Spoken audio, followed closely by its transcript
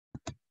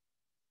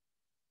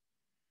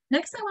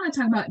Next, I want to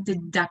talk about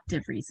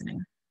deductive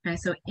reasoning. Okay,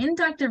 so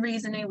inductive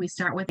reasoning, we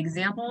start with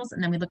examples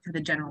and then we look for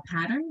the general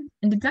pattern.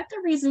 And deductive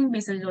reasoning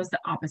basically goes the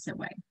opposite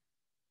way.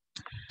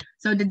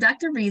 So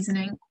deductive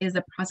reasoning is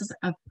the process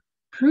of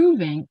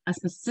proving a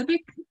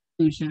specific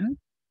conclusion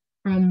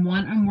from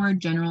one or more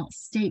general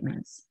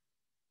statements.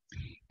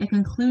 A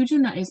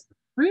conclusion that is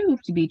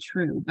proved to be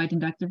true by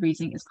deductive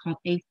reasoning is called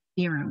a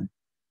theorem.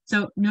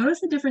 So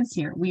notice the difference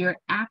here. We are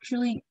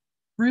actually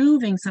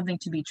proving something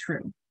to be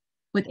true.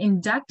 With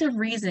inductive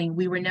reasoning,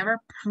 we were never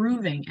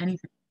proving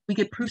anything. We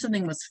could prove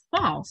something was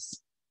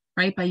false,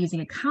 right, by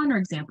using a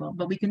counterexample,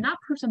 but we could not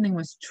prove something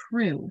was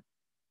true.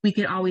 We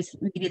could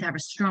either have a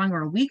strong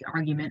or a weak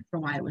argument for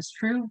why it was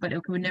true, but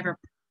it could never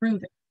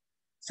prove it.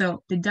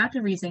 So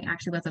deductive reasoning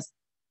actually lets us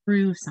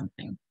prove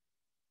something.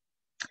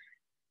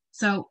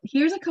 So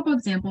here's a couple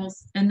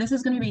examples, and this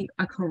is going to be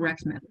a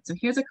correct method. So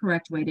here's a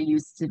correct way to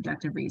use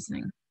deductive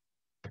reasoning.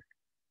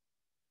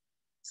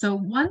 So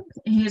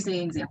here's the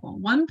example.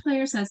 One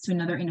player says to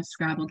another in a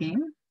Scrabble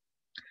game.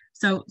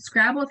 So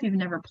Scrabble, if you've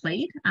never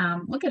played,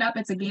 look it up.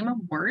 It's a game of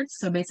words.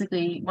 So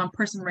basically, one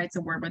person writes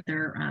a word with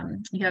their,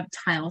 you have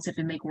tiles, you have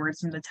to make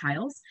words from the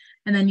tiles,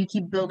 and then you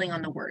keep building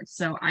on the words.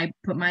 So I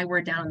put my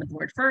word down on the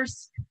board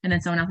first, and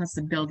then someone else has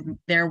to build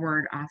their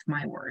word off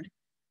my word.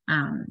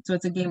 So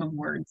it's a game of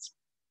words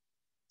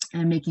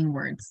and making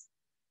words.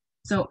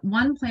 So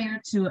one player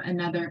to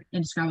another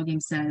in a Scrabble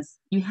game says,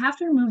 you have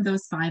to remove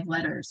those 5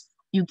 letters.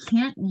 You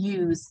can't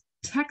use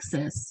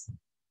Texas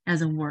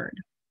as a word.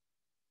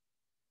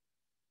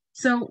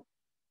 So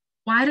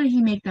why did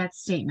he make that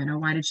statement, or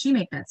why did she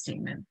make that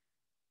statement?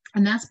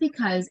 And that's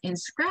because in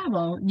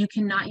Scrabble, you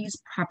cannot use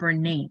proper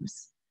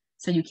names.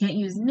 So you can't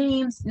use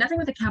names, nothing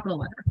with a capital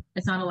letter.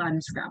 It's not allowed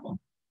in Scrabble.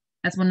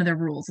 That's one of the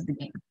rules of the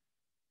game.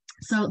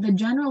 So the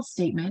general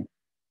statement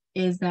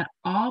is that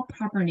all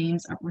proper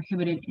names are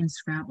prohibited in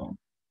Scrabble.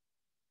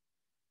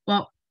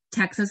 Well,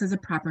 Texas is a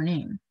proper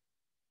name.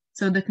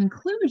 So the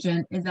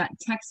conclusion is that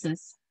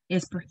Texas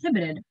is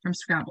prohibited from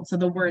Scrabble. So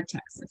the word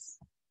Texas.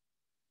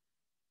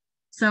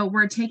 So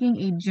we're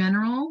taking a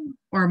general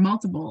or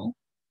multiple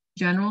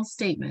general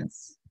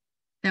statements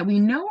that we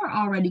know are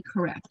already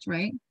correct,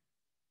 right?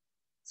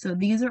 So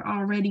these are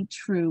already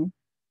true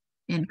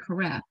and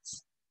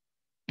correct.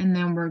 And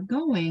then we're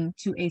going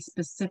to a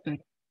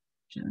specific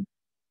conclusion.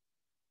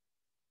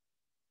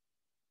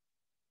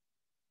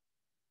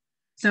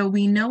 So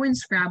we know in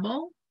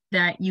Scrabble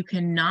that you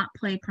cannot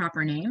play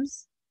proper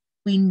names.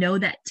 We know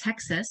that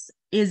Texas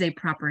is a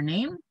proper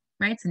name,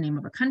 right? It's the name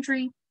of a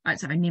country.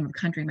 Name of a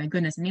country, my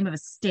goodness, the name of a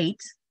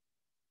state.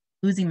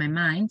 Losing my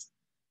mind.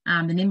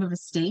 The name of a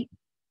state.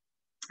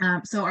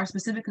 So our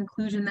specific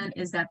conclusion then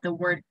is that the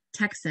word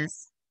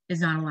Texas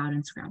is not allowed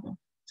in Scrabble.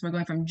 So we're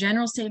going from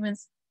general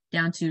statements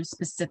down to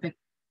specific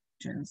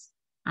conclusions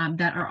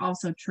that are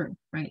also true,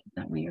 right?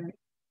 That we are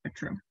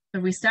true. So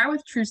if we start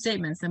with true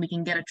statements, then we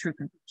can get a true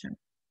conclusion.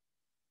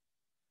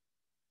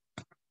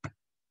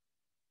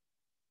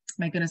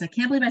 My goodness, I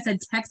can't believe I said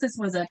Texas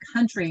was a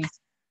country.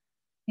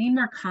 Need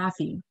more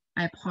coffee.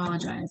 I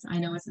apologize. I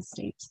know it's a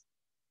state.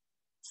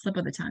 Slip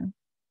of the tongue.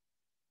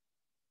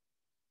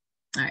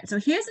 All right, so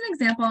here's an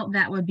example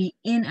that would be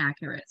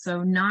inaccurate.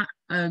 So not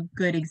a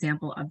good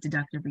example of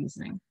deductive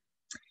reasoning.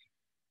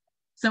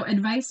 So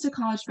advice to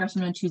college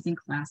freshmen on choosing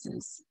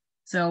classes.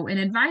 So an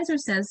advisor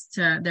says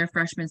to their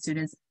freshman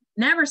students,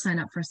 never sign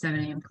up for 7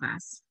 a.m.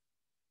 class.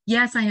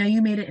 Yes, I know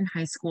you made it in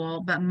high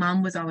school, but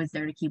mom was always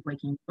there to keep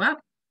waking you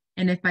up.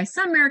 And if by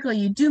some miracle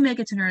you do make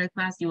it to an early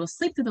class, you will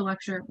sleep through the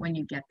lecture when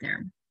you get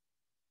there.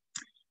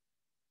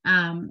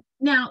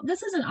 Now,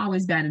 this isn't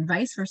always bad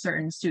advice for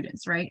certain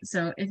students, right?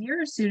 So if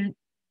you're a student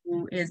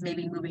who is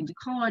maybe moving to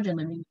college and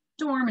living in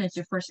a dorm and it's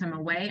your first time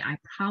away, I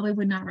probably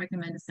would not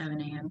recommend a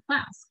 7 a.m.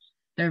 class.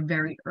 They're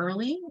very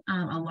early.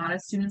 A lot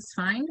of students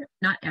find,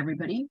 not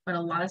everybody, but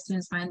a lot of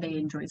students find they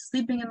enjoy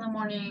sleeping in the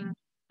morning.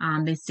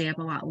 They stay up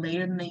a lot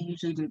later than they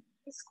usually do in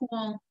high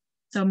school.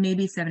 So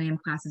maybe 7 a.m.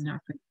 class is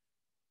not for you.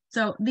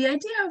 So the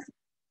idea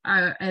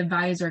of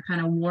advisor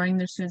kind of warning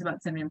their students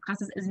about 7 a.m.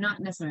 classes is not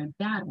necessarily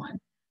a bad one,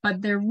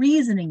 but their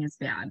reasoning is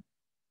bad.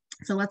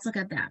 So let's look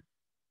at that.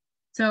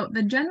 So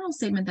the general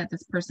statement that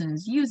this person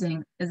is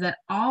using is that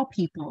all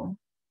people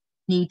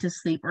need to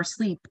sleep or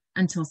sleep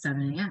until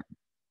 7 a.m.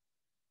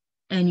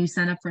 And you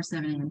sign up for a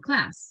 7 a.m.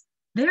 class.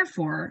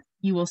 Therefore,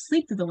 you will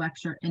sleep through the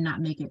lecture and not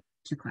make it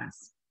to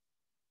class.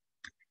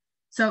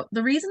 So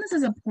the reason this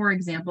is a poor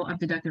example of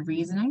deductive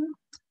reasoning,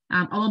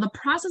 although the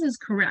process is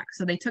correct,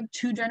 so they took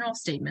 2 general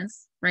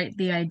statements, right?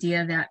 The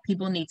idea that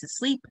people need to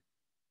sleep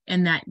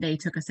and that they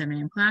took a 7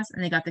 a.m. class,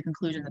 and they got the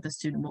conclusion that the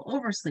student will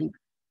oversleep.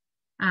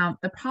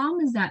 The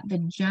problem is that the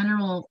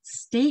general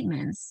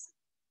statements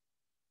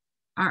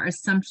are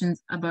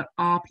assumptions about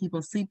all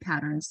people's sleep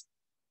patterns,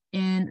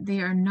 and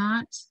they are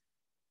not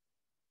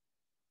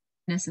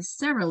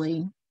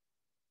necessarily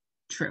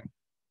true.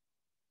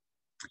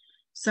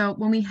 So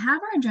when we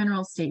have our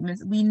general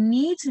statements, we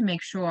need to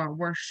make sure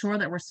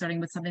that we're starting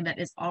with something that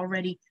is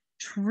already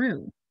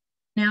true.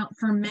 Now,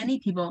 for many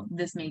people,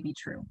 this may be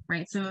true,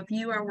 right? So if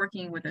you are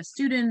working with a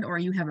student or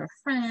you have a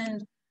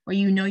friend or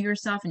you know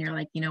yourself and you're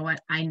like, you know what,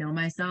 I know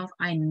myself,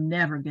 I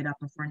never get up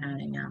before 9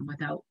 a.m.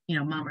 without,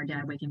 mom or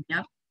dad waking me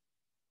up,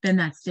 then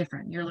that's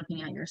different. You're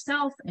looking at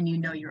yourself and you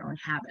know your own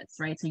habits,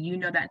 right? So you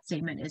know that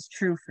statement is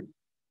true for you.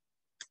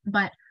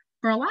 But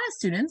for a lot of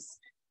students,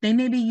 they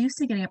may be used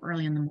to getting up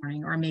early in the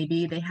morning, or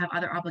maybe they have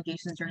other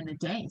obligations during the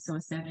day. So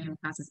a 7 a.m.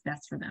 class is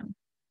best for them.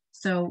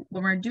 So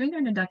when we're doing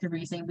our deductive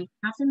reasoning, we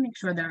have to make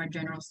sure that our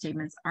general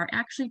statements are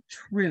actually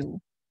true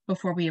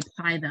before we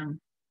apply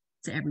them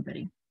to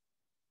everybody.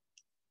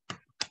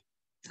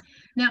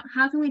 Now,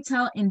 how can we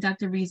tell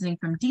inductive reasoning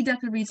from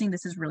deductive reasoning?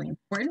 This is really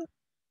important.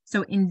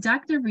 So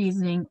inductive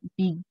reasoning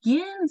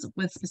begins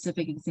with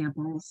specific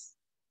examples,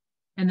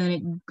 and then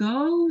it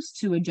goes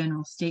to a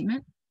general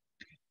statement.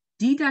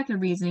 Deductive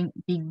reasoning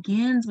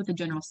begins with a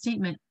general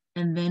statement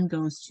and then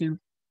goes to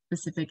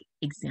specific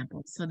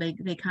examples. So they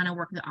kind of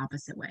work the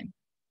opposite way.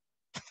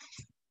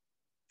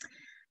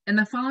 In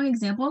the following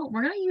example,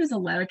 we're going to use a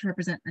letter to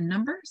represent a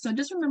number. So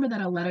just remember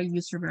that a letter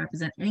used to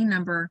represent any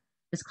number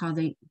is called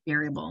a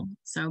variable.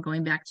 So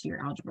going back to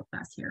your algebra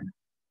class here.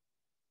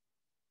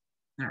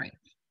 All right.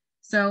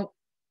 So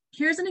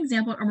here's an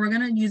example, and we're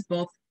going to use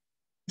both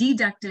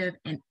deductive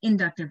and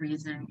inductive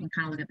reasoning and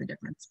kind of look at the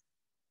difference.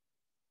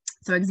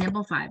 So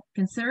example 5,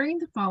 considering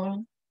the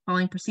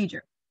following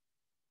procedure.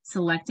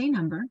 Select a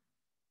number,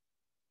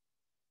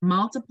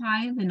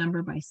 multiply the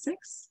number by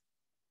 6,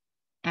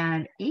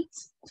 add 8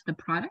 to the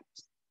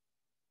product,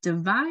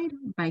 divide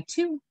by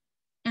 2,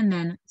 and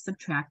then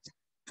subtract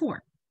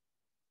 4.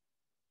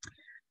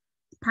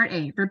 Part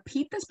A,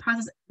 repeat this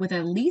process with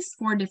at least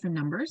 4 different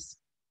numbers,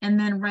 and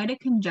then write a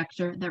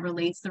conjecture that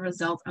relates the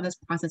result of this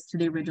process to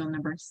the original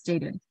number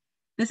stated.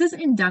 This is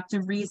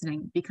inductive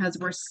reasoning because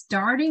we're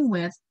starting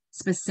with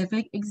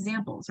specific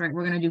examples, right?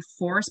 We're going to do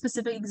 4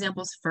 specific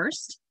examples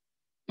first,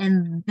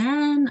 and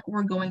then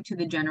we're going to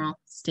the general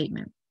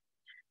statement.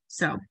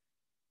 So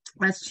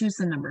let's choose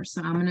the number.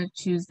 So I'm going to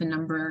choose the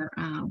number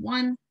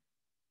 1,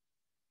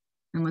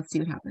 and let's see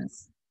what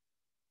happens.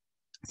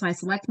 So I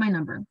select my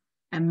number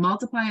and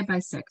multiply it by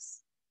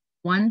 6.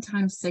 1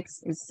 times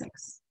 6 is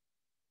 6.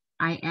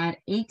 I add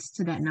 8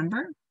 to that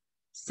number.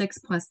 6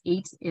 plus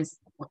 8 is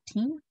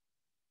 14.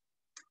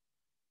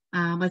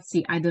 Let's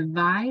see, I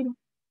divide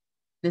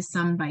the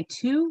sum by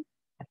 2,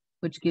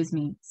 which gives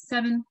me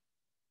 7.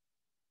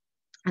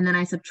 And then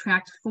I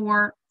subtract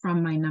 4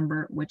 from my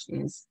number, which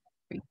is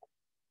 3.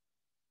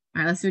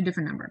 All right, let's do a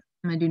different number.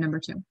 I'm going to do number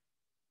 2.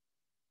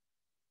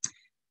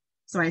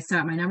 So I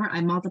start my number. I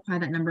multiply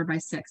that number by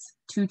 6.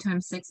 2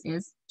 times 6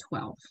 is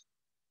 12.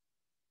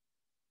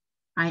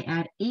 I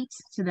add 8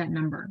 to that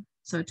number.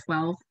 So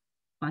 12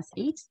 plus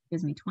 8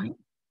 gives me 20.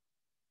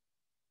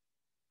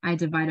 I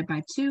divide it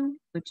by 2,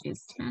 which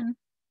is 10.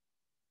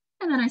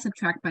 And then I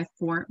subtract by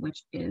 4,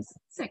 which is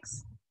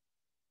 6.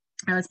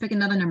 All right, let's pick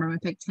another number. I'm going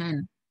to pick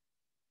 10.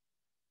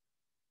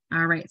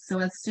 All right, so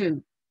let's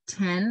do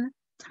 10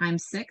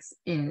 times 6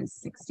 is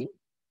 60.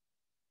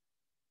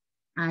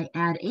 I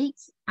add 8,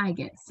 I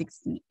get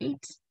 68.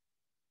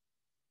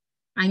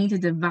 I need to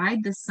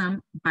divide the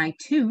sum by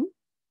 2.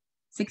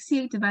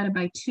 68 divided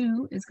by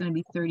 2 is going to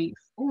be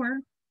 34.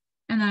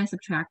 And then I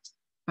subtract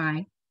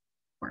by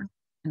 4,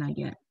 and I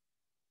get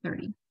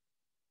 30.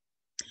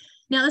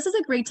 Now, this is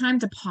a great time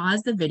to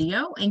pause the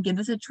video and give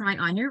this a try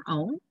on your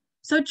own.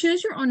 So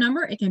choose your own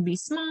number. It can be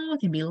small,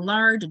 it can be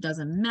large, it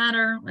doesn't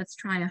matter. Let's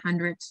try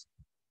 100,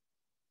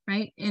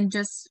 right? And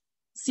just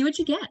see what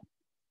you get.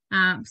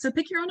 So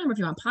pick your own number if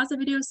you want. Pause the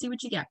video, see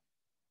what you get.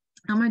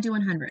 I'm going to do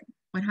 100.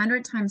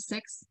 100 times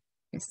 6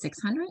 is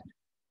 600.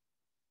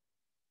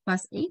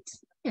 Plus 8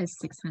 is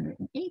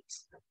 608.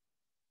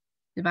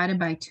 Divided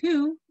by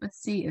 2, let's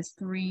see, is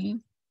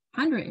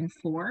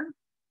 304.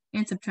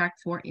 And subtract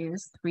 4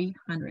 is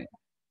 300.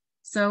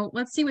 So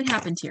let's see what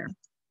happened here.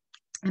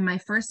 In my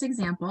first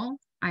example,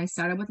 I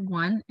started with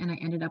 1 and I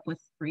ended up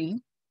with 3.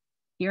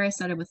 Here I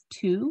started with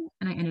 2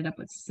 and I ended up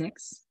with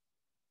 6.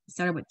 I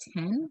started with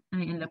 10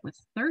 and I ended up with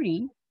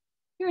 30.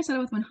 Here I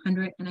started with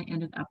 100 and I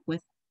ended up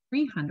with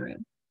 300.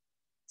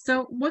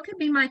 So what could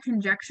be my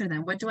conjecture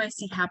then? What do I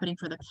see happening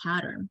for the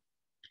pattern?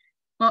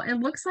 Well, it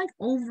looks like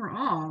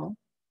overall,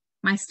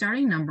 my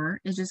starting number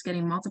is just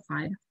getting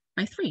multiplied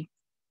by 3.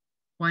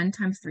 1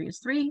 times 3 is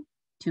 3,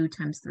 2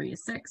 times 3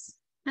 is 6,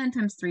 10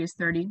 times 3 is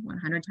 30,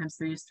 100 times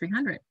 3 is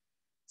 300.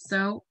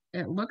 So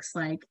it looks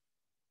like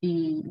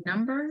the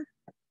number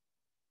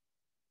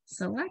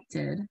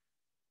selected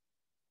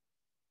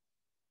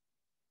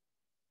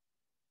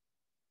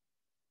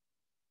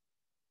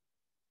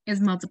is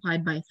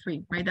multiplied by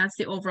 3, right? That's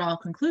the overall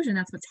conclusion.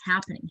 That's what's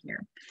happening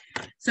here.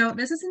 So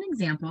this is an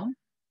example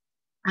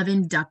of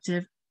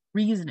inductive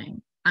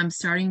reasoning. I'm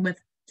starting with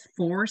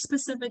 4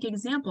 specific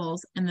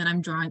examples, and then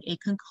I'm drawing a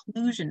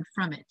conclusion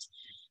from it.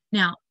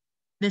 Now,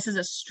 this is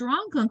a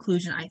strong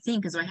conclusion, I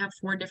think, because I have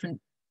 4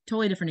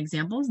 totally different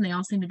examples, and they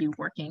all seem to be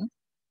working,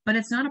 but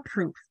it's not a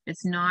proof.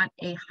 It's not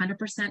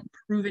 100%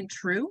 proven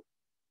true.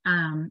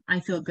 I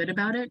feel good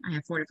about it. I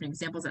have 4 different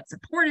examples that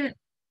support it,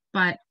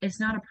 but it's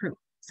not a proof.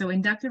 So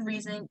inductive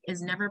reasoning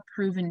is never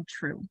proven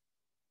true.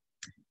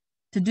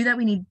 To do that,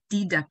 we need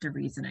deductive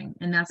reasoning,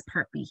 and that's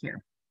part B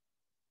here.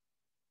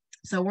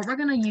 So what we're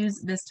going to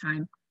use this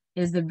time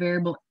is the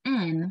variable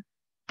n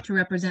to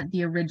represent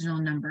the original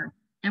number.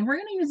 And we're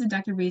going to use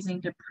deductive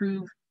reasoning to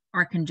prove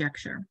our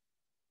conjecture.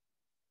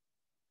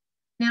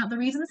 Now, the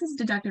reason this is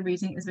deductive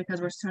reasoning is because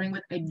we're starting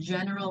with a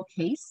general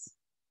case.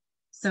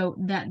 So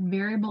that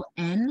variable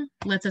n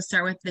lets us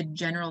start with the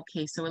general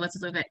case. So it lets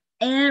us look at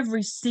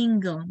every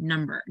single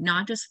number,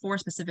 not just 4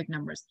 specific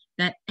numbers.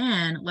 That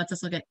n lets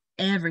us look at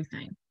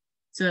everything.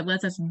 So it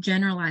lets us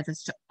generalize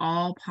this to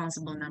all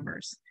possible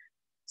numbers.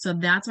 So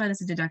that's why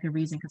this is deductive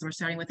reasoning, because we're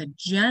starting with a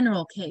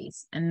general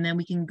case, and then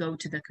we can go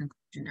to the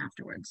conclusion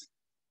afterwards.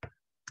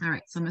 All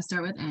right, so I'm going to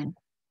start with n.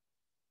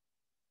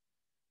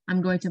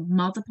 I'm going to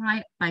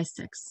multiply by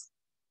 6.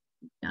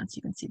 Down so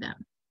you can see that.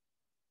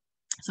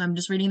 So I'm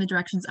just reading the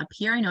directions up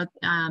here. I know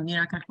you're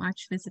not going to,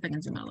 actually, let's see if I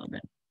can zoom out a little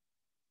bit.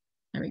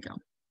 There we go.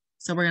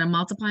 So we're going to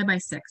multiply by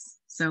 6.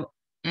 So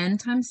n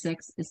times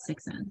 6 is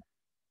 6n.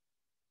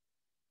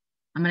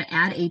 I'm going to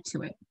add 8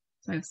 to it.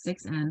 So I have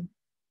 6n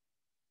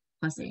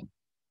plus 8.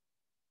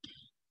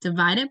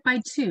 Divide it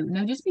by 2.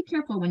 Now just be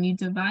careful when you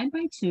divide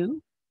by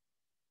 2.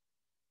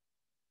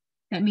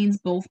 That means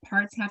both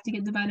parts have to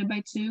get divided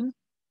by 2.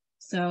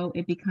 So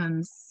it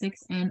becomes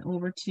 6n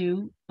over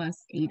 2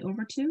 plus 8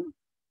 over 2,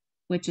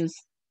 which is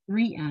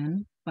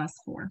 3n plus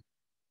 4.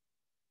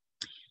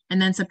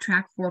 And then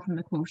subtract 4 from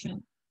the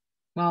quotient.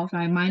 Well, if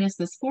I minus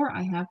this 4,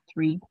 I have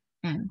 3n.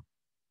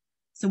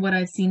 So what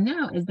I've seen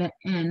now is that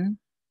n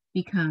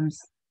becomes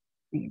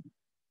 3.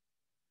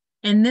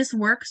 And this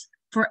works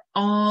for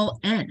all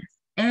n,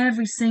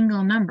 every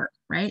single number,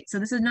 right? So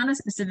this is not a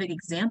specific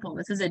example.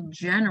 This is a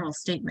general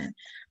statement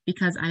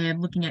because I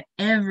am looking at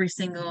every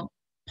single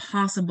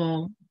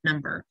possible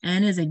number.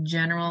 N is a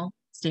general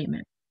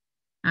statement.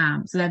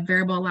 So that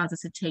variable allows us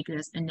to take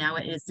this, and now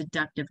it is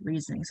deductive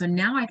reasoning. So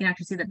now I can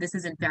actually see that this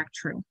is in fact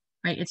true,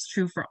 right? It's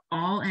true for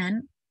all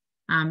n.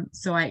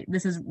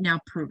 This is now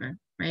proven,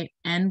 right?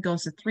 N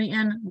goes to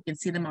 3n. We can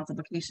see the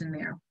multiplication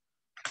there.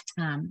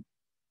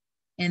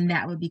 And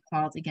that would be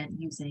called, again,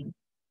 using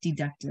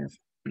deductive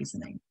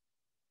reasoning.